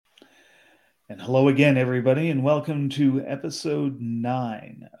And hello again, everybody, and welcome to episode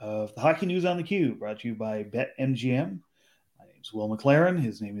 9 of the Hockey News on the Q, brought to you by BetMGM. My name is Will McLaren.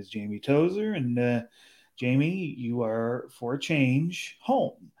 His name is Jamie Tozer. And Jamie, you are, for a change,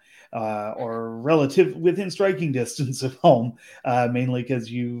 home. Or relative within striking distance of home, mainly because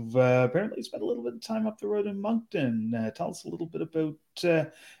you've apparently spent a little bit of time up the road in Moncton. Tell us a little bit about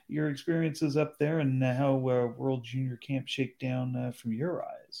your experiences up there and how World Junior Camp shake down from your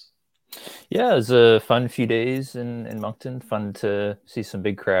eyes. Yeah, it was a fun few days in Moncton. Fun to see some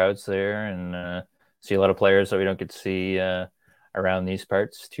big crowds there and see a lot of players that we don't get to see around these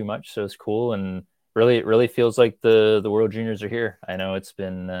parts too much. So it's cool and it really feels like the World Juniors are here. I know it's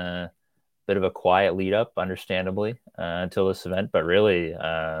been a bit of a quiet lead up, understandably, until this event, but really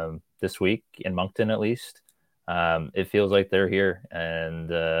this week in Moncton at least, it feels like they're here,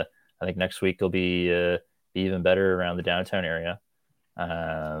 and I think next week will be even better around the downtown area.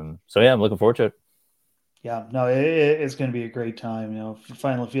 So yeah, I'm looking forward to it. Yeah, no, it's going to be a great time. It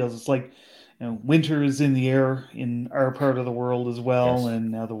finally feels it's like winter is in the air in our part of the world as well, Yes.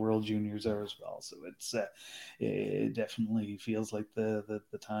 and now the World Juniors are as well. So it definitely feels like the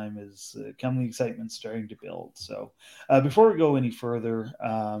time is coming. The excitement's starting to build. So before we go any further,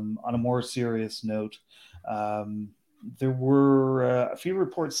 on a more serious note, um, there were a few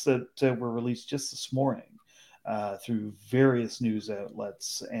reports that were released just this morning through various news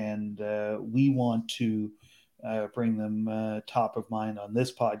outlets, and we want to bring them top of mind on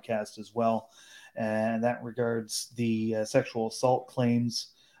this podcast as well. And that regards the sexual assault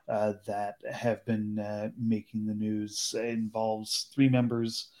claims that have been making the news. It involves three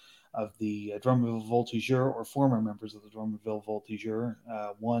members of the Drummondville Voltigeur, or former members of the Drummondville Voltigeur.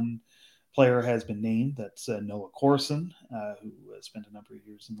 One player has been named. That's Noah Corson, who spent a number of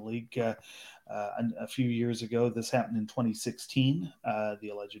years in the league. A few years ago, this happened in 2016. The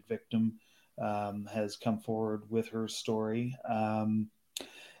alleged victim has come forward with her story.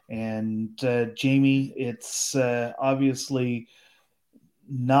 And Jamie, it's obviously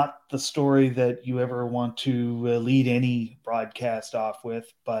not the story that you ever want to lead any broadcast off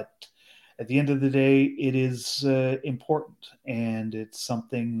with, but at the end of the day, it is important, and it's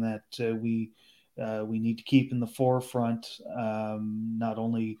something that we need to keep in the forefront, not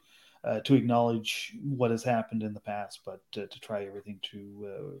only to acknowledge what has happened in the past, but to try everything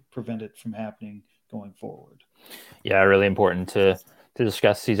to prevent it from happening going forward. Yeah, really important to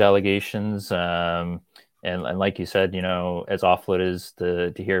discuss these allegations. And like you said, as awful it is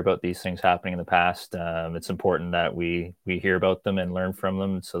to hear about these things happening in the past, it's important that we hear about them and learn from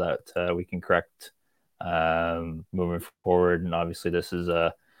them so that we can correct moving forward. And obviously, this is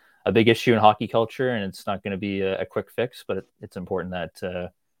a big issue in hockey culture, and it's not going to be a quick fix, but it's important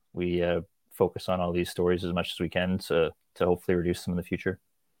that we focus on all these stories as much as we can to hopefully reduce them in the future.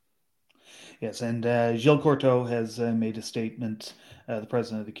 Yes, and Gilles Courteau has made a statement, the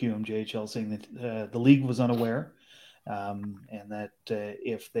president of the QMJHL, saying that the league was unaware, and that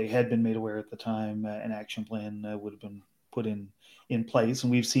if they had been made aware at the time, an action plan would have been put in place.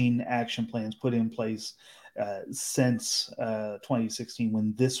 And we've seen action plans put in place since 2016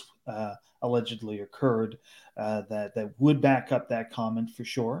 when this allegedly occurred, that would back up that comment for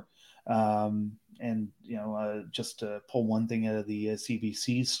sure. And just to pull one thing out of the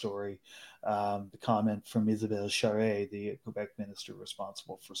CBC story, the comment from Isabelle Charret, the Quebec minister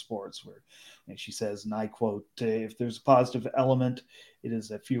responsible for sports, where she says, and I quote, "If there's a positive element, it is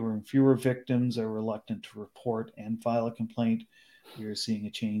that fewer and fewer victims are reluctant to report and file a complaint. We are seeing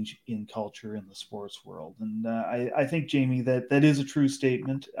a change in culture in the sports world." And I think, Jamie, that is a true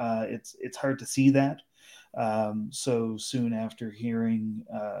statement. It's hard to see that so soon after hearing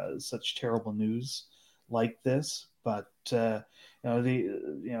such terrible news like this. But sometimes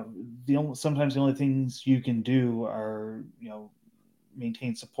the only things you can do are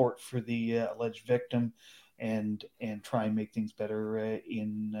maintain support for the alleged victim, and try and make things better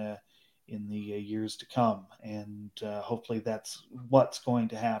in the years to come. And hopefully that's what's going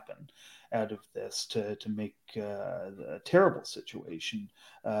to happen out of this to make a terrible situation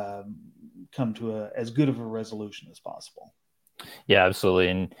um, come to as good of a resolution as possible. Yeah, absolutely.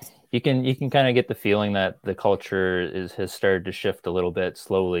 And you can kind of get the feeling that the culture has started to shift a little bit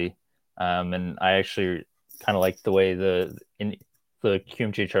slowly. And I actually kind of like the way the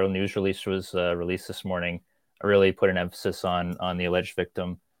QMJHL news release was released this morning. I really put an emphasis on the alleged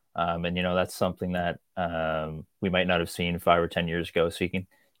victim. And that's something that we might not have seen 5 or 10 years ago. So you can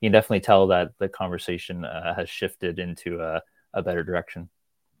definitely tell that the conversation has shifted into a better direction.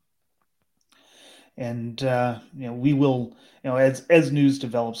 And we will, as news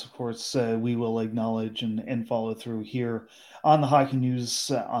develops, of course, we will acknowledge and follow through here on the Hockey News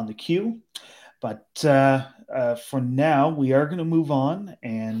on the Q. But for now, we are going to move on,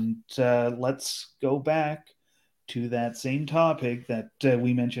 and let's go back to that same topic that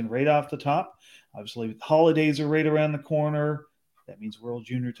we mentioned right off the top. Obviously, the holidays are right around the corner. That means World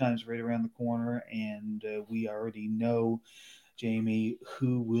Junior Time's right around the corner, and we already know, Jamie,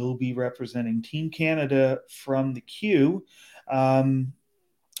 who will be representing Team Canada from the Q. Um,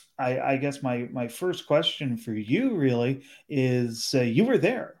 I guess my first question for you really is you were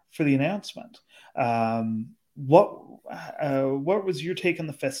there for the announcement. What was your take on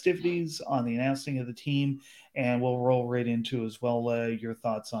the festivities, on the announcing of the team, and we'll roll right into as well your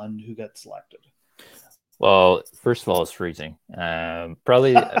thoughts on who got selected. Well, first of all, it's freezing.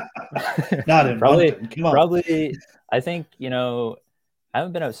 Probably, Not in probably, Moncton. Come on. probably. I think I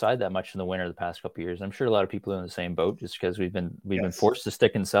haven't been outside that much in the winter the past couple of years. I'm sure a lot of people are in the same boat just because we've been Yes, forced to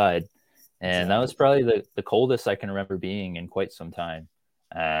stick inside, and that was exactly. probably the coldest I can remember being in quite some time.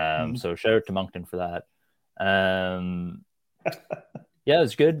 Mhm. So shout out to Moncton for that. Yeah, it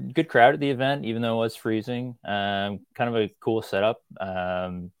was good crowd at the event, even though it was freezing. Kind of a cool setup.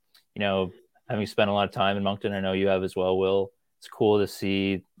 Having spent a lot of time in Moncton, I know you have as well, Will. It's cool to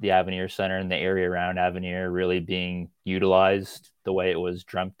see the Avenir Center and the area around Avenir really being utilized the way it was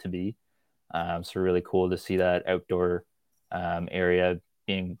dreamt to be. So really cool to see that outdoor area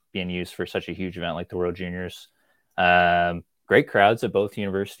being used for such a huge event like the World Juniors. Great crowds at both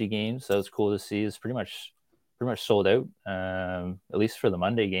university games. That was cool to see. It's pretty much sold out, at least for the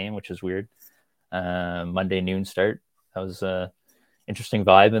Monday game, which is weird. Monday noon start. That was a interesting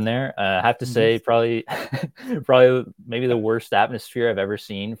vibe in there. I have to say, probably, probably maybe the worst atmosphere I've ever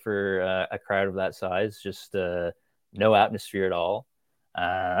seen for a crowd of that size. Just no atmosphere at all.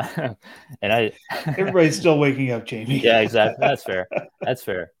 And I, Everybody's still waking up, Jamie. yeah, exactly. That's fair. That's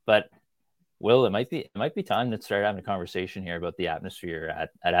fair. But Will, it might be time to start having a conversation here about the atmosphere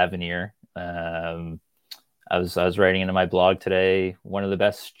at Avenir. I was writing into my blog today. One of the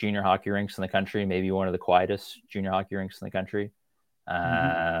best junior hockey rinks in the country, maybe one of the quietest junior hockey rinks in the country.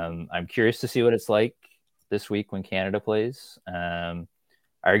 Mhm. I'm curious to see what it's like this week when Canada plays.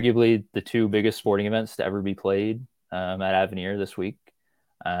 Arguably the two biggest sporting events to ever be played at Avenir this week.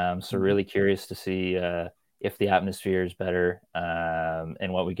 So Mhm. really curious to see if the atmosphere is better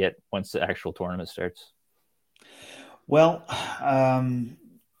and what we get once the actual tournament starts. Well,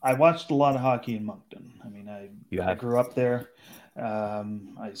 I watched a lot of hockey in Moncton. I mean, You I have, grew up there.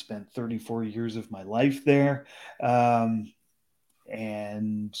 I spent 34 years of my life there. Um,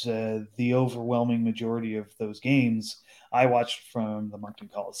 and the overwhelming majority of those games I watched from the Moncton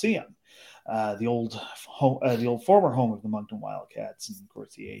Coliseum, the old former home of the Moncton Wildcats, and of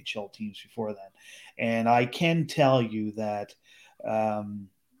course the AHL teams before that. And I can tell you that um,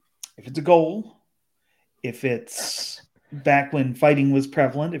 if it's a goal, if it's back when fighting was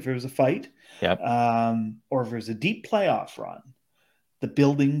prevalent, if there was a fight, yep, or if there's a deep playoff run, the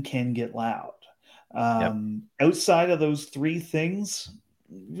building can get loud. yep, Outside of those three things,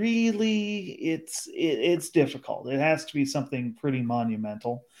 really, it's difficult. It has to be something pretty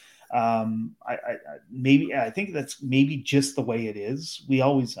monumental. Maybe I think that's maybe just the way it is. We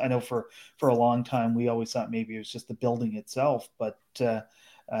always, I know for a long time, we always thought maybe it was just the building itself, but to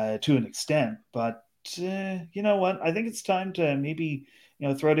an extent. But you know what? I think it's time to maybe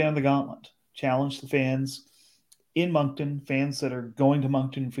throw down the gauntlet, challenge the fans in Moncton, fans that are going to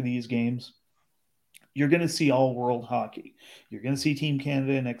Moncton for these games. You're going to see all world hockey. You're going to see Team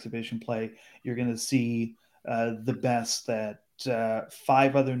Canada in exhibition play. You're going to see the best that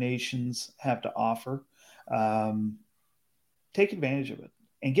five other nations have to offer. Um, Take advantage of it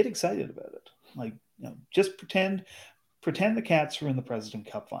and get excited about it. Like, just pretend the Cats are in the President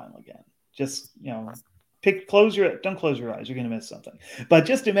Cup final again. Just don't close your eyes. You're going to miss something. But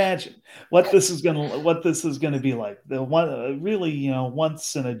just imagine what this is going to be like. The one really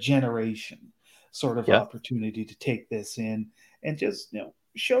once in a generation sort of yep, opportunity to take this in and just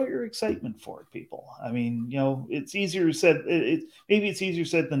show your excitement for it, people. I mean, it's easier said. Maybe it's easier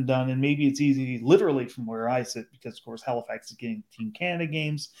said than done, and maybe it's easy literally from where I sit because, of course, Halifax is getting Team Canada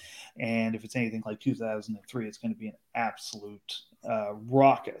games, and if it's anything like 2003, it's going to be an absolute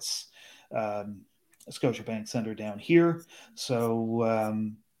raucous um, Scotiabank Center down here. So,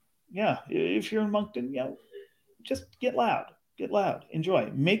 yeah, if you're in Moncton, just get loud,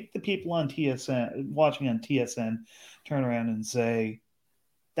 enjoy. Make the people on TSN watching on TSN turn around and say,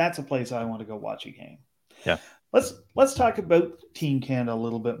 "That's a place I want to go watch a game." yeah, Let's talk about Team Canada a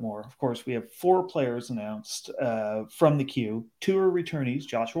little bit more. Of course, we have four players announced from the queue. Two are returnees: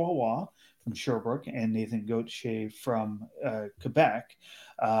 Joshua Hawa from Sherbrooke and Nathan Gauthier from Quebec,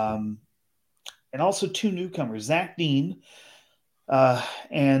 and also two newcomers: Zach Dean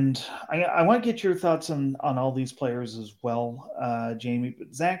And I want to get your thoughts on all these players as well, Jamie.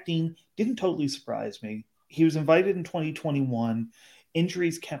 But Zach Dean didn't totally surprise me. He was invited in 2021.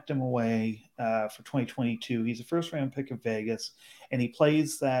 Injuries kept him away for 2022. He's a first round pick of Vegas, and he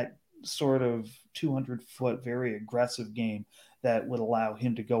plays that sort of 200-foot, very aggressive game that would allow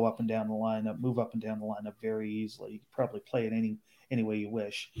him to go up and down the lineup, move up and down the lineup very easily. You could probably play it any way you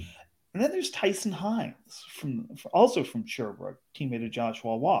wish. And then there's Tyson Hines, also from Sherbrooke, teammate of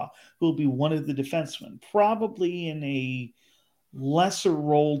Joshua Waugh, who will be one of the defensemen, probably in a lesser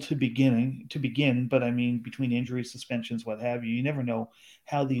role to begin. But I mean, between injury, suspensions, what have you, you never know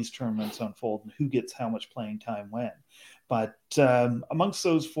how these tournaments unfold and who gets how much playing time when. But amongst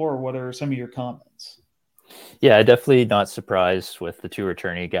those four, what are some of your comments? Yeah, definitely not surprised with the two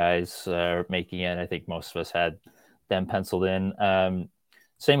returning guys making it. I think most of us had them penciled in.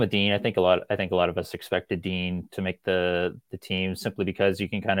 Same with Dean. I think a lot of us expected Dean to make the team simply because you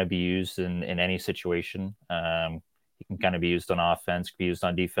can kind of be used in any situation. He can kind of be used on offense, be used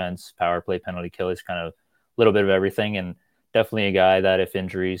on defense, power play, penalty kill. He's kind of a little bit of everything, and definitely a guy that if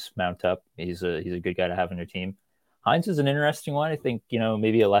injuries mount up, he's a good guy to have on your team. Hines is an interesting one. I think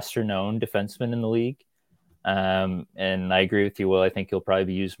maybe a lesser known defenseman in the league. And I agree with you, Will. I think he'll probably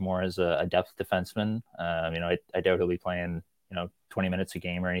be used more as a depth defenseman. I doubt he'll be playing 20 minutes a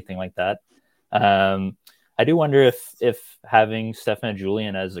game or anything like that. I do wonder if having Stefan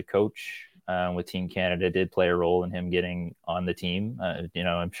Julian as a coach with Team Canada did play a role in him getting on the team.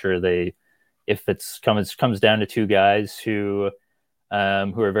 I'm sure if comes down to two guys who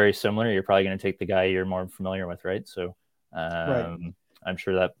are very similar, you're probably going to take the guy you're more familiar with, right? So Right. I'm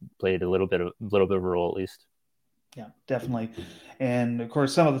sure that played a little bit of a role at least. Yeah, definitely. And of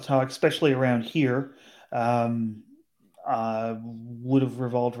course, some of the talk, especially around here, um, would have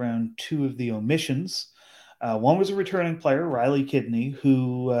revolved around two of the omissions. One was a returning player, Riley Kidney,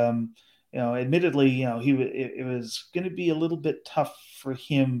 who, admittedly, it was going to be a little bit tough for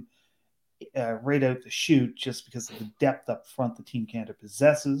him right out the chute just because of the depth up front the Team Canada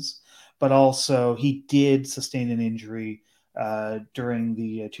possesses. But also, he did sustain an injury during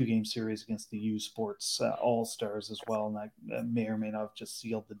the two-game series against the U Sports All Stars as well, and that may or may not have just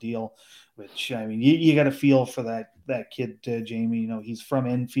sealed the deal. Which I mean, you got to feel for that kid, Jamie. He's from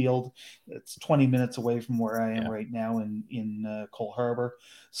Enfield. It's 20 minutes away from where I am Yeah. right now in Cole Harbor.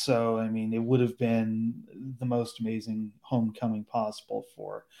 So I mean, it would have been the most amazing homecoming possible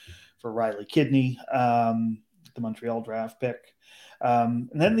for Riley Kidney, the Montreal draft pick. And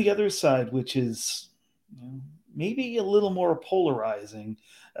then the other side, which is maybe a little more polarizing,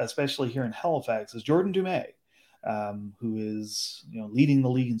 especially here in Halifax, is Jordan Dumais, who is leading the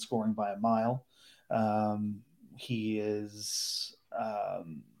league in scoring by a mile. He is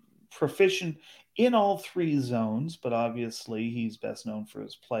proficient in all three zones, but obviously he's best known for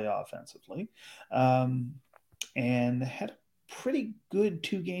his play offensively. Um, and had a pretty good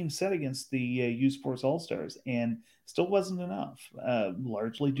two-game set against the U Sports All Stars, and still wasn't enough,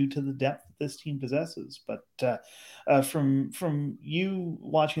 largely due to the depth that this team possesses. But from you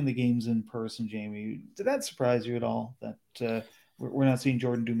watching the games in person, Jamie, did that surprise you at all that we're not seeing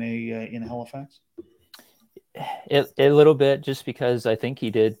Jordan Dumais in Halifax? A little bit, just because I think he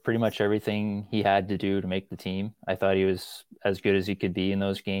did pretty much everything he had to do to make the team. I thought he was as good as he could be in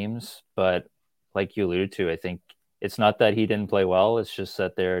those games, but like you alluded to, I think it's not that he didn't play well. It's just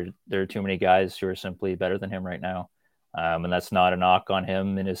that there are too many guys who are simply better than him right now, and that's not a knock on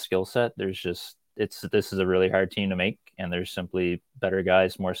him and his skill set. This is a really hard team to make, and there's simply better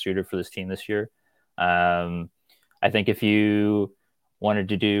guys more suited for this team this year. Um, I think if you wanted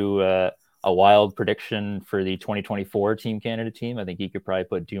to do a wild prediction for the 2024 Team Canada team, I think you could probably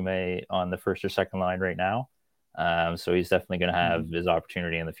put Dumais on the first or second line right now. So he's definitely going to have his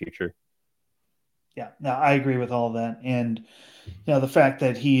opportunity in the future. Yeah, no, I agree with all of that, and the fact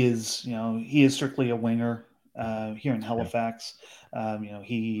that he is strictly a winger here in Yeah. Halifax.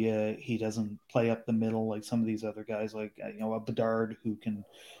 He doesn't play up the middle like some of these other guys, like a Bedard who can,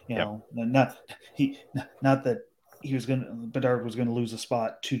 Yep. not that Bedard was gonna lose a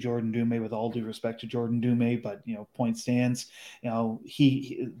spot to Jordan Dumais, with all due respect to Jordan Dumais, but point stands.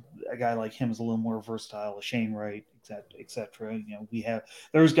 He a guy like him is a little more versatile. A Shane Wright, etc. We have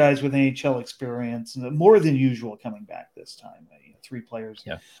there's guys with NHL experience, more than usual, coming back this time. Three players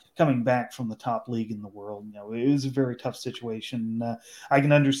Yeah. coming back from the top league in the world. It was a very tough situation. I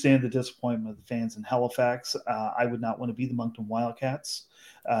can understand the disappointment of the fans in Halifax. I would not want to be the Moncton Wildcats.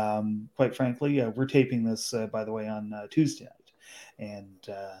 Quite frankly, we're taping this, by the way, on Tuesday night. And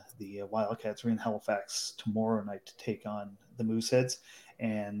the Wildcats are in Halifax tomorrow night to take on the Mooseheads.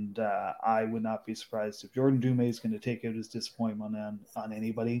 And I would not be surprised if Jordan Dumais is going to take out his disappointment on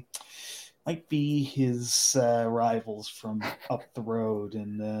anybody. Might be his rivals from up the road,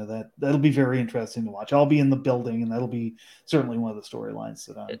 and that'll be very interesting to watch. I'll be in the building, and that'll be certainly one of the storylines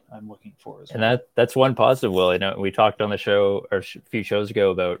that I'm looking for as and well. that's one positive. Will, we talked on the show or a few shows ago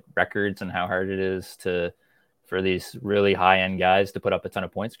about records and how hard it is for these really high end guys to put up a ton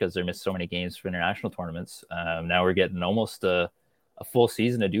of points because they missed so many games for international tournaments. Now we're getting almost a full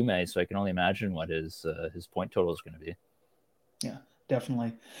season of Dumais, so I can only imagine what his point total is going to be. Yeah,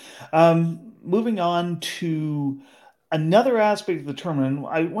 definitely. Moving on to another aspect of the tournament,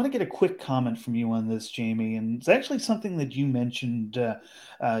 I want to get a quick comment from you on this, Jamie. And it's actually something that you mentioned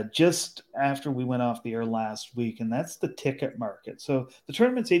just after we went off the air last week, and that's the ticket market. So the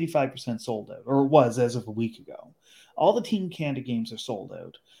tournament's 85% sold out, or it was as of a week ago. All the Team Canada games are sold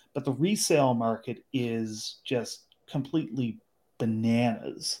out, but the resale market is just completely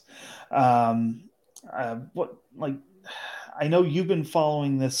bananas. What like I know you've been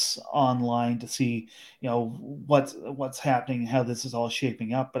following this online to see, what's happening, how this is all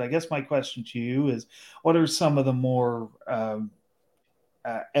shaping up. But I guess my question to you is, what are some of the more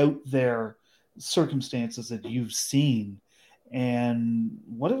out there circumstances that you've seen, and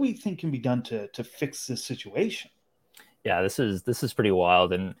what do we think can be done to fix this situation? Yeah, this is pretty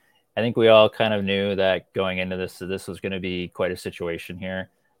wild, and I think we all kind of knew that going into this was going to be quite a situation here.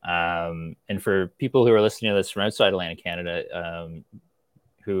 And for people who are listening to this from outside Atlantic Canada,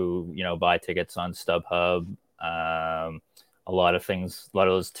 who buy tickets on StubHub, a lot of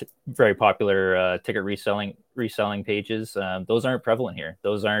those very popular ticket reselling pages, those aren't prevalent here.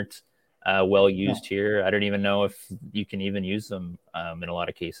 Those aren't well used here. I don't even know if you can even use them in a lot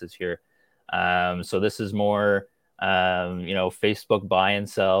of cases here. So this is more Facebook buy and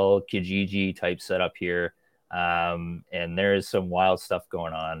sell Kijiji type setup here. And there's some wild stuff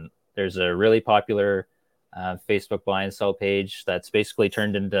going on. There's a really popular Facebook buy and sell page that's basically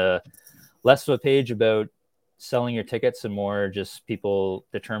turned into less of a page about selling your tickets and more just people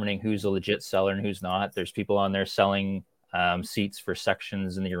determining who's a legit seller and who's not. There's people on there selling seats for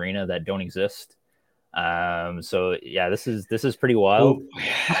sections in the arena that don't exist. So yeah, this is pretty wild.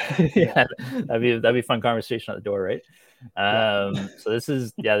 Yeah, that'd be a fun conversation at the door, right? So this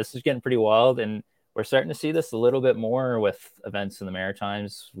is getting pretty wild, and we're starting to see this a little bit more with events in the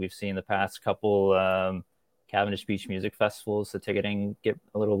Maritimes. We've seen the past couple Cavendish Beach Music Festivals, the ticketing get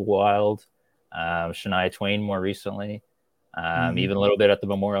a little wild. Shania Twain more recently, even a little bit at the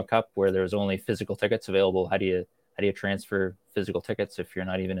Memorial Cup where there was only physical tickets available. How do you transfer physical tickets if you're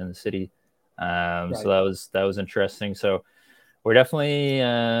not even in the city? Right. So that was interesting. So we're definitely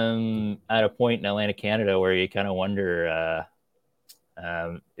at a point in Atlantic Canada where you kind of wonder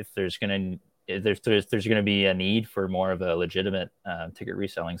if there's going to be a need for more of a legitimate ticket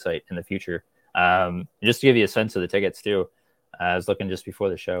reselling site in the future. Just to give you a sense of the tickets too, I was looking just before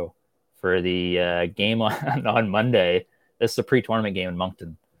the show for the game on Monday. This is a pre-tournament game in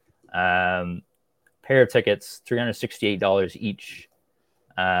Moncton. Pair of tickets, $368 each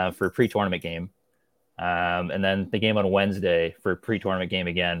for a pre-tournament game. And then the game on Wednesday for a pre-tournament game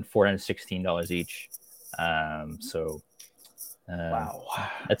again, $416 each. Wow,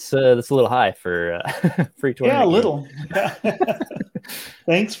 that's a little high for pre-tournament. Yeah, a little.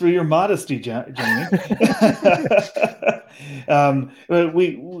 Thanks for your modesty, Jamie.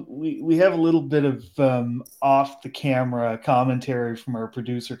 We have a little bit of off the camera commentary from our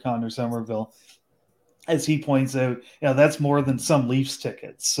producer Connor Somerville, as he points out. That's more than some Leafs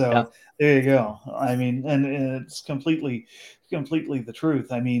tickets. So There you go. I mean, and it's completely the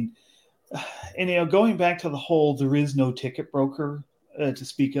truth. I mean, and going back to the whole, there is no ticket broker to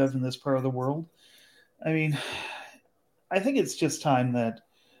speak of in this part of the world. I mean, I think it's just time that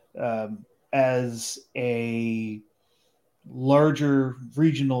as a larger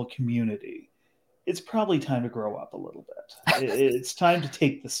regional community, it's probably time to grow up a little bit. It's time to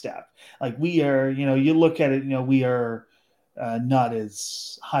take the step. Like we are, you look at it, we are not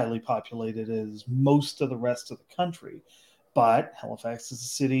as highly populated as most of the rest of the country, but Halifax is a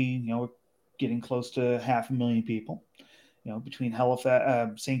city, we're getting close to 500,000 people. Between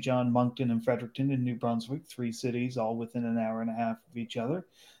Halifax, St. John, Moncton, and Fredericton in New Brunswick, 3 cities, all within an hour and a half of each other.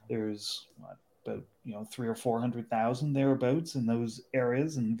 There's about 300,000 or 400,000 thereabouts in those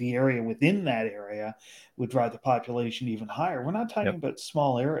areas, and the area within that area would drive the population even higher. We're not talking about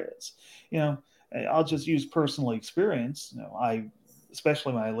small areas. I'll just use personal experience.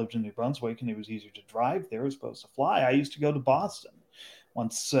 Especially when I lived in New Brunswick and it was easier to drive there as opposed to fly. I used to go to Boston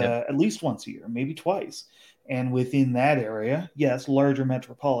once, at least once a year, maybe twice. And within that area, yes, larger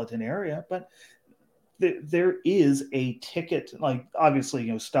metropolitan area, but there is a ticket, like obviously,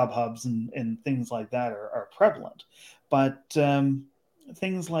 StubHubs and things like that are prevalent, but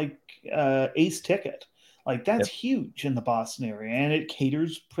things like Ace Ticket, like that's Yep. huge in the Boston area, and it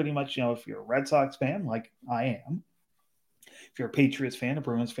caters pretty much, if you're a Red Sox fan, like I am, if you're a Patriots fan, a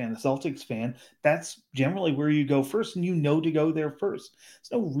Bruins fan, a Celtics fan, that's generally where you go first, and to go there first.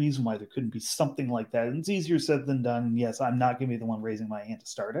 There's no reason why there couldn't be something like that. And it's easier said than done. And yes, I'm not going to be the one raising my hand to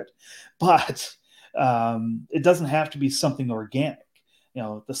start it, but it doesn't have to be something organic.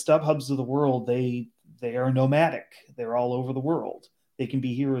 The StubHubs of the world, they are nomadic. They're all over the world. They can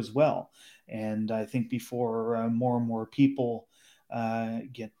be here as well. And I think before more and more people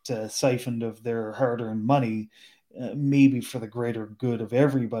get siphoned of their hard-earned money, maybe for the greater good of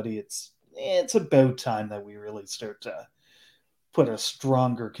everybody, it's about time that we really start to put a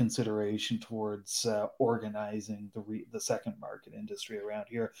stronger consideration towards organizing the second market industry around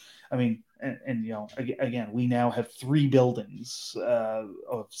here. I mean, and again, we now have 3 buildings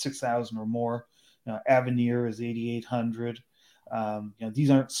of 6,000 or more. Avenir is 8,800.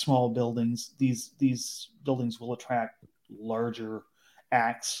 These aren't small buildings. These buildings will attract larger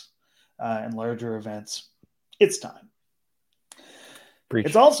acts and larger events. It's time. Preach.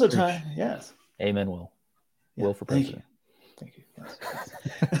 It's also Preach. time. Yes. Amen. Will. Yeah, Will for president. Thank you.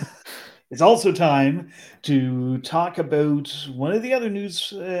 Yes. It's also time to talk about one of the other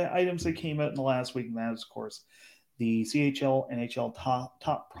news items that came out in the last week, and that is, of course, the CHL NHL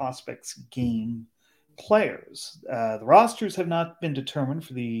top prospects game players. The rosters have not been determined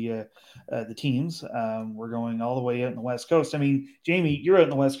for the teams. We're going all the way out in the West Coast. I mean, Jamie, you're out in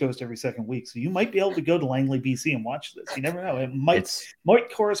the West Coast every second week, so you might be able to go to Langley, BC, and watch this. You never know; it might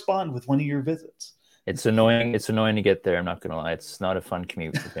correspond with one of your visits. It's annoying. It's annoying to get there. I'm not gonna lie. It's not a fun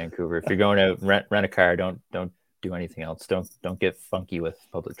commute to Vancouver. If you're going to rent a car, don't do anything else. Don't get funky with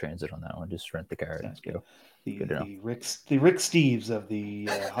public transit on that one. Just rent the car and go. The Rick Steves of the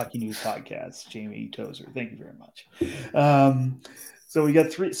Hockey News podcast, Jamie Tozer. Thank you very much. So we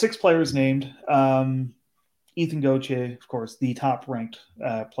got 6 players named. Ethan Gauthier, of course, the top-ranked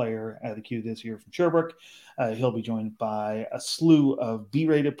player at the Q this year from Sherbrooke. He'll be joined by a slew of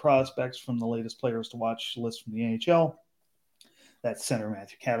B-rated prospects from the latest players to watch list from the NHL. That's center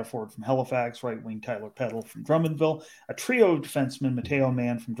Matthew Cataford from Halifax, right wing Tyler Peddle from Drummondville, a trio of defensemen, Matteo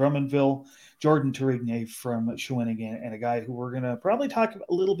Mann from Drummondville, Jordan Tourigny from Shawinigan, and a guy who we're going to probably talk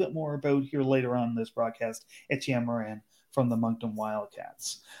a little bit more about here later on in this broadcast, Etienne Morin from the Moncton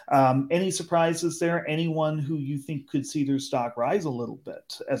Wildcats. Any surprises there? Anyone who you think could see their stock rise a little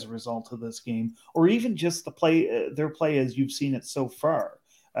bit as a result of this game, or even just their play as you've seen it so far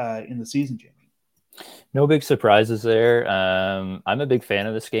in the season, Jamie? No big surprises there. I'm a big fan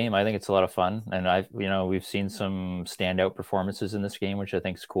of this game. I think it's a lot of fun, and we've seen some standout performances in this game, which I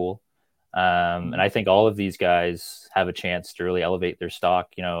think is cool. And I think all of these guys have a chance to really elevate their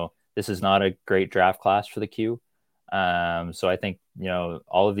stock. This is not a great draft class for the Q. So I think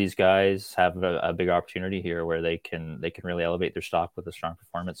all of these guys have a big opportunity here where they can really elevate their stock with a strong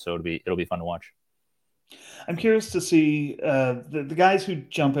performance. So it'll be fun to watch. I'm curious to see the guys who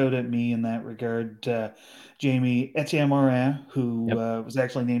jump out at me in that regard. Jamie, Etienne Morin, who was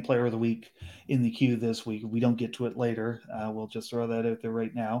actually named Player of the Week in the Q this week. We don't get to it later. We'll just throw that out there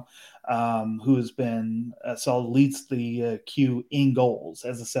right now. Who has been leads the Q in goals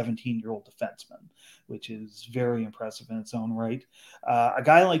as a 17-year-old defenseman, which is very impressive in its own right. A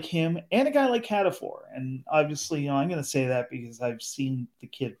guy like him and a guy like Cataford. And obviously, I'm going to say that because I've seen the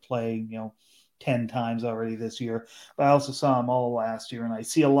kid play, 10 times already this year, but I also saw him all last year, and I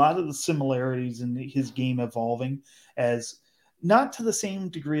see a lot of the similarities in his game evolving as not to the same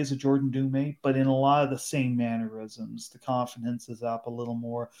degree as a Jordan Dumais, but in a lot of the same mannerisms. The confidence is up a little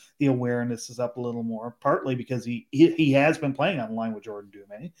more. The awareness is up a little more, partly because he has been playing on the line with Jordan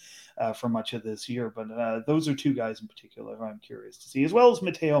Dumais for much of this year. But those are 2 guys in particular who I'm curious to see, as well as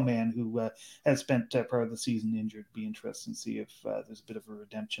Matteo Mann, who has spent part of the season injured. Be interesting to see if there's a bit of a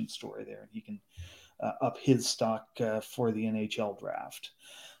redemption story there, and he can up his stock for the NHL draft.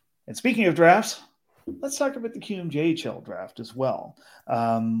 And speaking of drafts, let's talk about the QMJHL draft as well.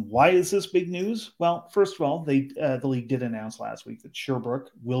 Why is this big news? Well, first of all, the league did announce last week that Sherbrooke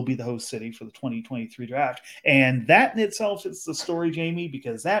will be the host city for the 2023 draft. And that in itself is the story, Jamie,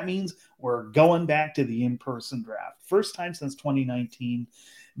 because that means we're going back to the in-person draft. First time since 2019.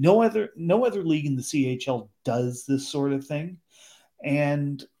 No other league in the CHL does this sort of thing.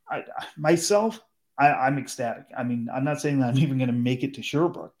 And I'm ecstatic. I mean, I'm not saying that I'm even going to make it to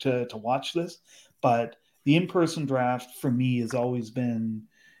Sherbrooke to watch this, but the in-person draft for me has always been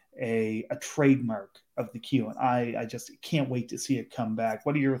a trademark of the Q, and I just can't wait to see it come back.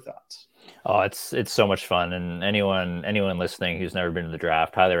 What are your thoughts? Oh, it's so much fun, and anyone listening who's never been to the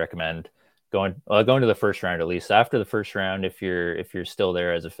draft, highly recommend going to the first round at least. After the first round, if you're still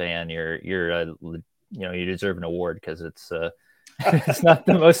there as a fan, you deserve an award because it's not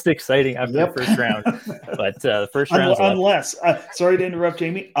the most exciting after the Yep. first round, but the first round's a lot. Unless, sorry to interrupt,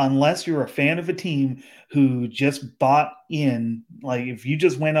 Jamie, unless you're a fan of a team who just bought in, like if you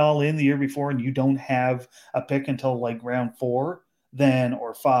just went all in the year before and you don't have a pick until like round 4, then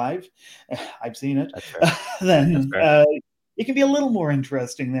or 5, I've seen it. That's fair. That's Then fair. it can be a little more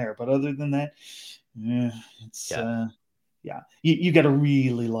interesting there. But other than that, it's Yeah. yeah, you got to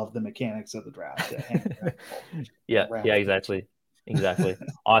really love the mechanics of the draft to hang Yeah, around. exactly.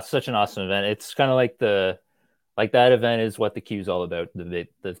 Oh, it's such an awesome event. It's kind of like that event is what the Q is all about, the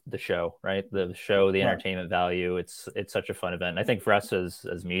show, right? The show, the Right. entertainment value. It's such a fun event. And I think for us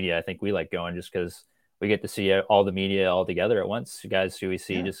as media, I think we like going just because we get to see all the media all together at once. You guys who we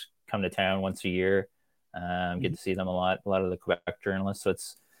see just come to town once a year, get to see them a lot of the Quebec journalists. So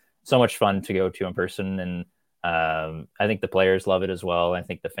it's so much fun to go to in person, and I think the players love it as well. I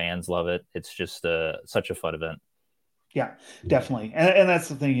think the fans love it. It's just such a fun event. Yeah, definitely. And that's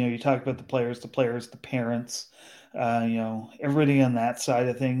the thing, you talk about the players, the parents, everybody on that side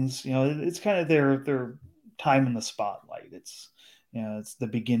of things, it's kind of their time in the spotlight. It's the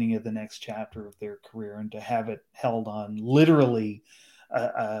beginning of the next chapter of their career, and to have it held on literally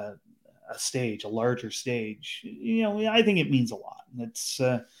a stage, a larger stage, I think it means a lot.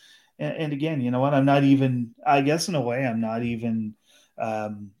 And again, you know what? I guess in a way, I'm not even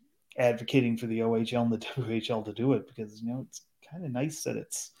advocating for the OHL and the WHL to do it, because it's kind of nice that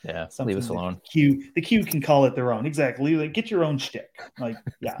it's Leave something us that alone. the Q can call it their own. Exactly, like get your own shtick. Like,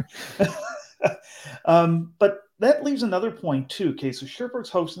 yeah. But that leaves another point too. Okay, so Sherbrooke's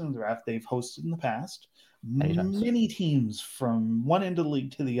hosting the draft. They've hosted in the past. Many teams from one end of the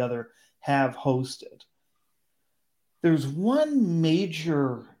league to the other have hosted. There's one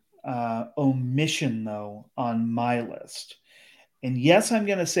major omission, though, on my list. And yes, I'm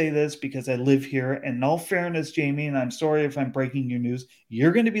going to say this because I live here. And in all fairness, Jamie, and I'm sorry if I'm breaking your news,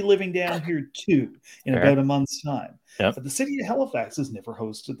 you're going to be living down here too in Fair. about a month's time. Yep. But the city of Halifax has never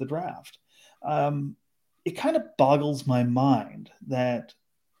hosted the draft. It kind of boggles my mind that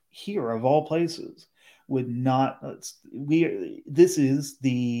here, of all places, would not. This is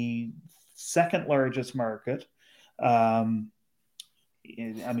the second largest market. I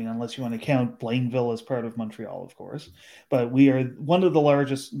mean, unless you want to count Blainville as part of Montreal, of course. But we are one of the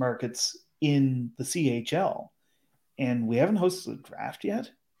largest markets in the CHL, and we haven't hosted a draft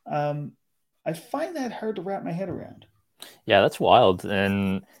yet. I find that hard to wrap my head around. Yeah, that's wild.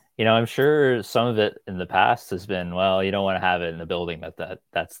 And I'm sure some of it in the past has been, well, you don't want to have it in a building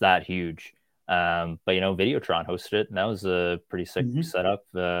that's that huge. But Videotron hosted it, and that was a pretty sick setup,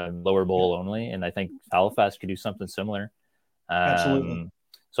 lower bowl only. And I think Halifax could do something similar. Absolutely.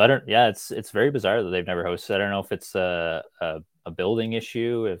 So I don't. Yeah, it's very bizarre that they've never hosted. I don't know if it's a building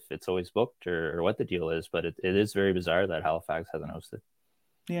issue, if it's always booked, or what the deal is. But it is very bizarre that Halifax hasn't hosted.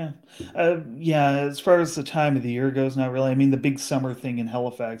 Yeah. As far as the time of the year goes, not really. I mean, the big summer thing in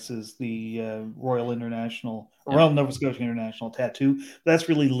Halifax is the Royal Nova Scotia International Tattoo. That's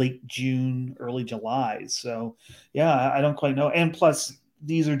really late June, early July. So, yeah, I don't quite know. And plus,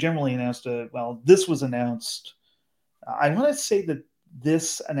 these are generally announced. This was announced. I want to say that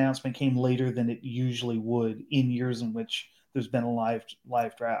this announcement came later than it usually would in years in which there's been a live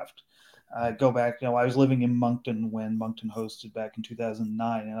draft. Go back, I was living in Moncton when Moncton hosted back in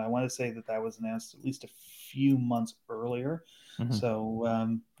 2009, and I want to say that was announced at least a few months earlier. Mm-hmm.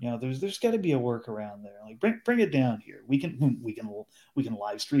 So there's got to be a workaround there. Like bring it down here. We can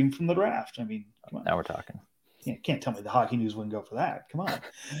live stream from the draft. I mean, come on. Now we're talking. Can't tell me the Hockey News wouldn't go for that. Come on.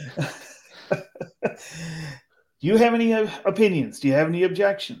 Do you have any opinions? Do you have any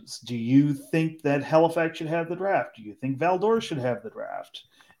objections? Do you think that Halifax should have the draft? Do you think Val-d'Or should have the draft?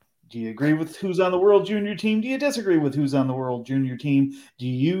 Do you agree with who's on the World Junior team? Do you disagree with who's on the World Junior team? Do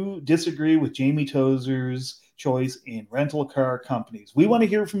you disagree with Jamie Tozer's choice in rental car companies? We want to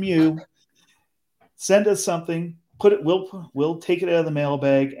hear from you. Send us something. We'll take it out of the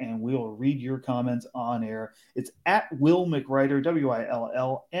mailbag and we'll read your comments on air. It's at Will McWriter,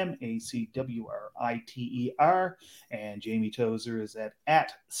 WILLMACWRITER, and Jamie Tozer is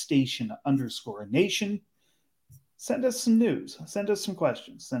at station_nation. Send us some news. Send us some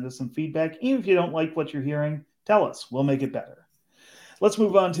questions. Send us some feedback. Even if you don't like what you're hearing, tell us. We'll make it better. Let's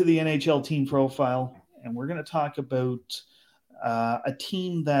move on to the NHL team profile, and we're going to talk about a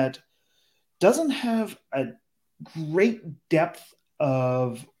team that doesn't have a great depth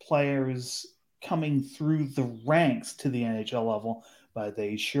of players coming through the ranks to the NHL level, but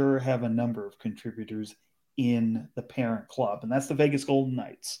they sure have a number of contributors in the parent club, and that's the Vegas Golden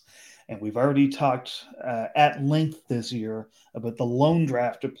Knights. And we've already talked at length this year about the lone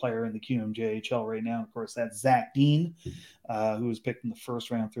drafted player in the QMJHL right now. Of course, that's Zach Dean, who was picked in the first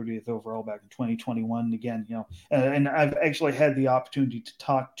round, 30th overall back in 2021. Again, and I've actually had the opportunity to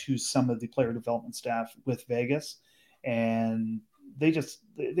talk to some of the player development staff with Vegas, and they just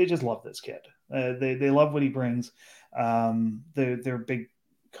love this kid. They love what he brings. Their big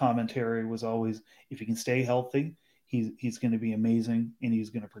commentary was always, if he can stay healthy, he's going to be amazing, and he's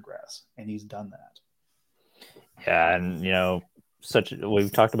going to progress, and he's done that. Yeah, and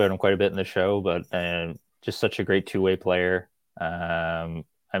we've talked about him quite a bit in the show, but just such a great two-way player. I'm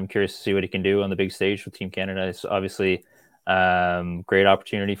curious to see what he can do on the big stage with Team Canada. It's obviously great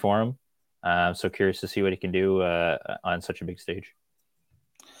opportunity for him. So curious to see what he can do on such a big stage.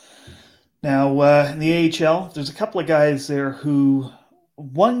 Now, in the AHL, there's a couple of guys there who,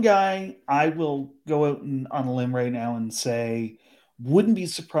 one guy I will go out on a limb right now and say, wouldn't be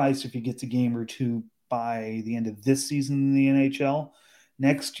surprised if he gets a game or two by the end of this season in the NHL.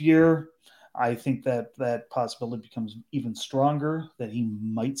 Next year, I think that possibility becomes even stronger, that he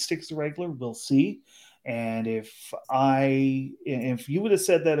might stick as a regular. We'll see. And if you would have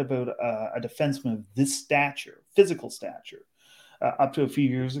said that about a defenseman of this stature, physical stature, up to a few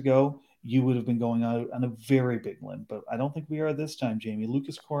years ago, you would have been going out on a very big limb. But I don't think we are this time, Jamie.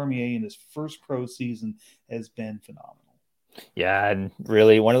 Lucas Cormier in his first pro season has been phenomenal. Yeah, and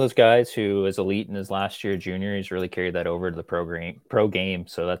really one of those guys who is elite in his last year junior. He's really carried that over to the pro game.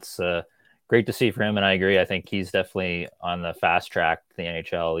 So that's great to see for him. And I agree. I think he's definitely on the fast track to the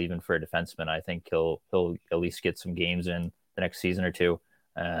NHL, even for a defenseman. I think he'll at least get some games in the next season or two,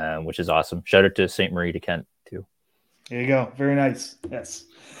 which is awesome. Shout out to St. Marie de Kent too. There you go. Very nice. Yes.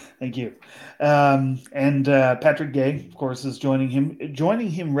 Thank you. And Patrick Gay, of course, is joining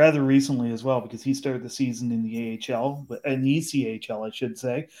him rather recently as well, because he started the season in the AHL, in the ECHL, I should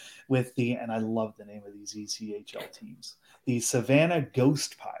say, with and I love the name of these ECHL teams, the Savannah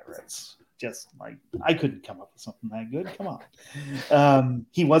Ghost Pirates. Just like, I couldn't come up with something that good. Come on.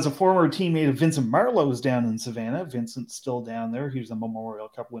 He was a former teammate of Vincent Marlowe's down in Savannah. Vincent's still down there. He was a Memorial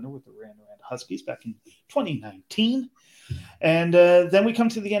Cup winner with the Randall Huskies back in 2019. And then we come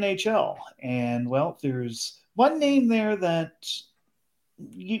to the NHL. And, well, there's one name there that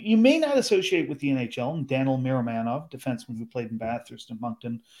you may not associate with the NHL, and Daniel Miramanov, defenseman who played in Bathurst and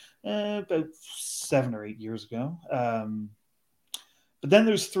Moncton about 7 or 8 years ago. But then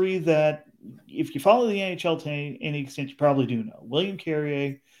there's three that, if you follow the NHL to any extent, you probably do know. William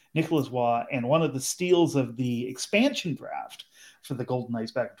Carrier, Nicolas Waugh, and one of the steals of the expansion draft for the Golden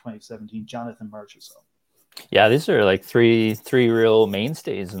Knights back in 2017, Jonathan Marchessault. Yeah, these are like three real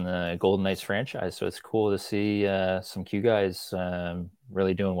mainstays in the Golden Knights franchise. So it's cool to see some Q guys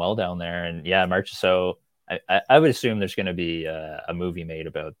really doing well down there. And yeah, Marchessault, I would assume there's going to be a movie made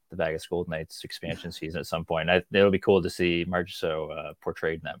about the Vegas Golden Knights expansion season at some point. It'll be cool to see Marchessault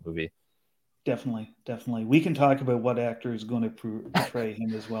portrayed in that movie. Definitely. We can talk about what actor is going to portray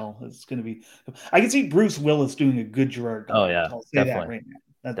him as well. It's going to be. I can see Bruce Willis doing a good Gerard Gallant. Oh yeah, I'll say that right now.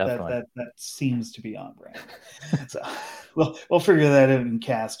 That seems to be on brand. So we'll figure that out in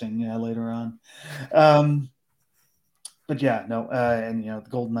casting later on. But yeah, no, and the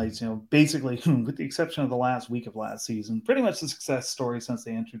Golden Knights, basically, with the exception of the last week of last season, pretty much the success story since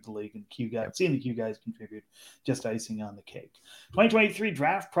they entered the league, and seeing the Q guys contribute, just icing on the cake. 2023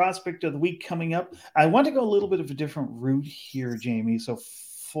 draft prospect of the week coming up. I want to go a little bit of a different route here, Jamie. So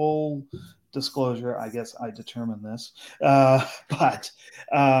full disclosure, I guess I determined this, but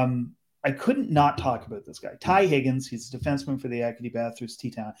I couldn't not talk about this guy. Ty Higgins, he's a defenseman for the Acadie Bathurst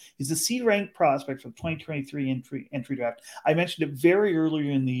T-Town. He's a C-ranked prospect for the 2023 entry draft. I mentioned it very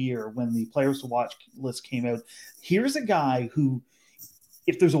earlier in the year when the players to watch list came out. Here's a guy who,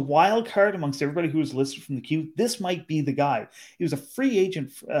 if there's a wild card amongst everybody who was listed from the Q, this might be the guy. He was a free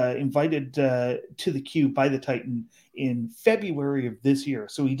agent invited to the Q by the Titan in February of this year.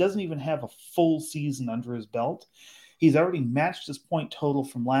 So he doesn't even have a full season under his belt. He's already matched his point total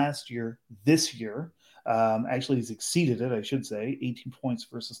from last year this year. Actually, he's exceeded it, I should say, 18 points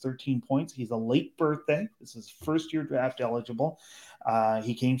versus 13 points. He's a late birthday. This is first-year draft eligible.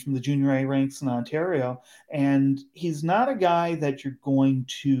 He came from the junior A ranks in Ontario, and he's not a guy that you're going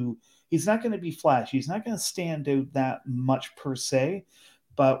to – he's not going to be flashy. He's not going to stand out that much per se,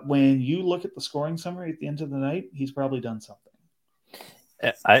 but when you look at the scoring summary at the end of the night, he's probably done something.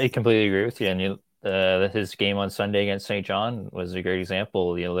 I completely agree with you, and his game on Sunday against St. John was a great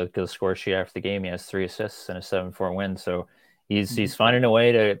example. Look at the score sheet after the game. He has 3 assists and a 7-4 win. So he's finding a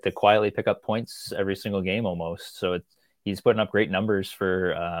way to quietly pick up points every single game almost. So he's putting up great numbers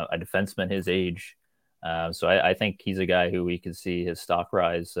for a defenseman his age. So I think he's a guy who we could see his stock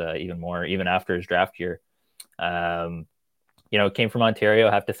rise even more, even after his draft year. Came from Ontario.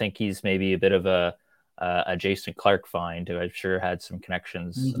 I have to think he's maybe a bit of a Jason Clark find, who I'm sure had some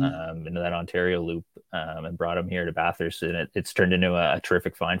connections into that Ontario loop and brought him here to Bathurst. And it's turned into a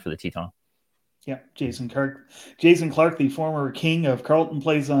terrific find for the Tetons. Yeah, Jason Clark. Jason Clark, the former king of Carleton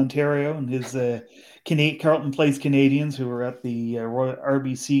Place, Ontario, and his Carleton Place Canadians, who were at the Royal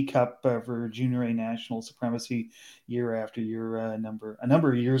RBC Cup for Junior A National Supremacy year after year, a number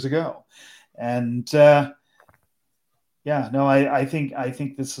of years ago. And I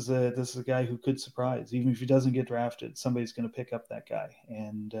think this is a guy who could surprise. Even if he doesn't get drafted, somebody's going to pick up that guy,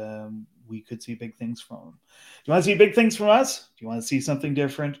 and we could see big things from him. Do you want to see big things from us? Do you want to see something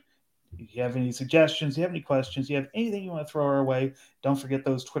different? If you have any suggestions, you have any questions, you have anything you want to throw our way, don't forget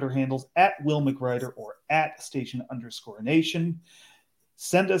those Twitter handles at Will McRider or at @station_nation.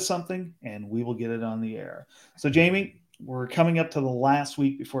 Send us something and we will get it on the air. So, Jamie, we're coming up to the last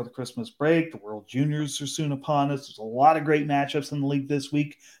week before the Christmas break. The World Juniors are soon upon us. There's a lot of great matchups in the league this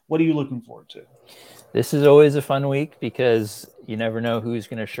week. What are you looking forward to? This is always a fun week because you never know who's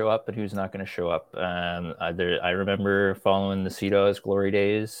going to show up and who's not going to show up. I remember following the Cedos glory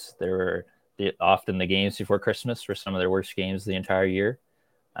days. There were often the games before Christmas were some of their worst games the entire year.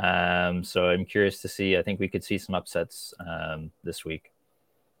 So I'm curious to see. I think we could see some upsets this week.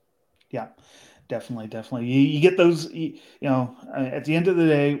 Yeah, definitely. You get those, at the end of the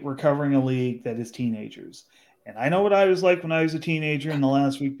day, we're covering a league that is teenagers. And I know what I was like when I was a teenager in the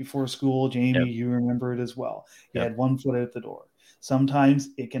last week before school. Jamie, you remember it as well. You had one foot out the door. Sometimes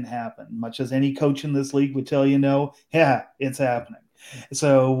it can happen. Much as any coach in this league would tell you, no, yeah, it's happening.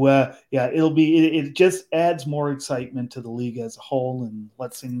 So, it just adds more excitement to the league as a whole and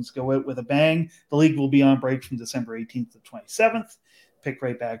lets things go out with a bang. The league will be on break from December 18th to 27th. Pick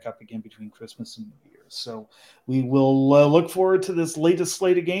right back up again between Christmas and New Year's. So we will look forward to this latest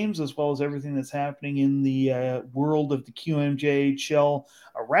slate of games as well as everything that's happening in the world of the QMJHL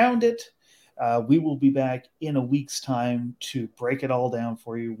around it. We will be back in a week's time to break it all down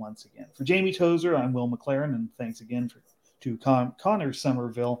for you once again. For Jamie Tozer, I'm Will McLaren, and thanks again to Connor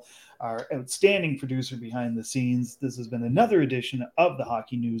Somerville, our outstanding producer behind the scenes. This has been another edition of the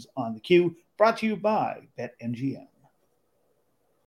Hockey News on the Q, brought to you by BetMGM.